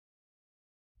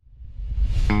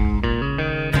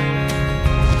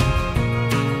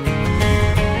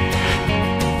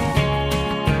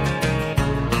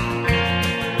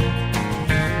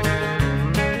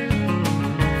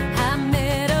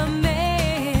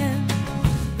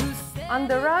On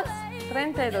the rocks,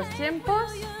 32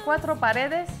 tiempos, 4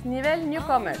 paredes, nivel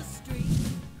newcomer.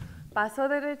 Paso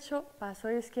derecho,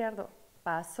 paso izquierdo,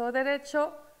 paso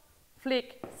derecho,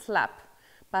 flick, slap.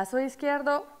 Paso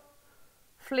izquierdo,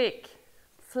 flick,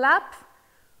 slap,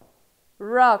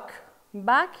 rock,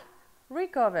 back,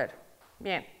 recover.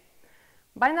 Bien.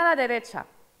 Vain a la derecha.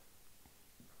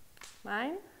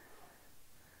 Vain.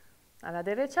 A la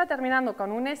derecha, terminando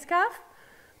con un scaff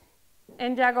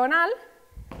en diagonal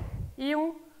y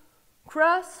un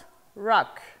cross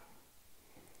rock.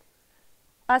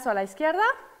 Paso a la izquierda,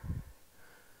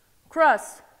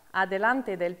 cross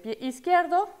adelante del pie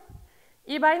izquierdo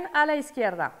y vain a la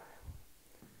izquierda.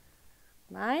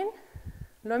 Vain.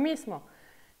 Lo mismo,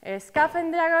 scaff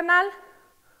en diagonal,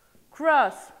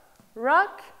 cross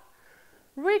rock,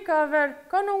 recover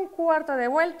con un cuarto de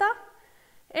vuelta,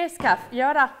 scaff. Y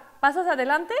ahora, pasos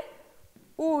adelante,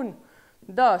 1,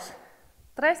 2,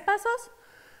 3 pasos,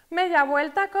 media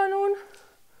vuelta con un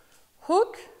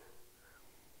hook,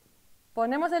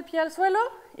 ponemos el pie al suelo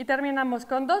y terminamos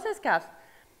con 2 scaff.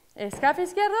 Scaff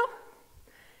izquierdo,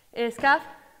 scaff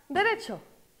derecho.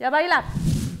 Y a bailar.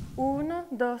 1,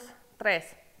 2,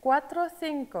 3, 4,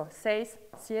 5, 6,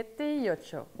 7 y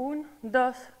 8. 1,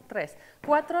 2, 3,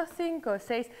 4, 5,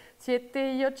 6,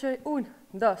 7 y 8. 1,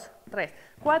 2, 3,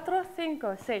 4,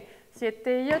 5, 6,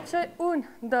 7 y 8. 1,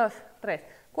 2, 3,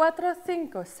 4,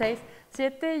 5, 6,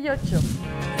 7 y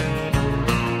 8.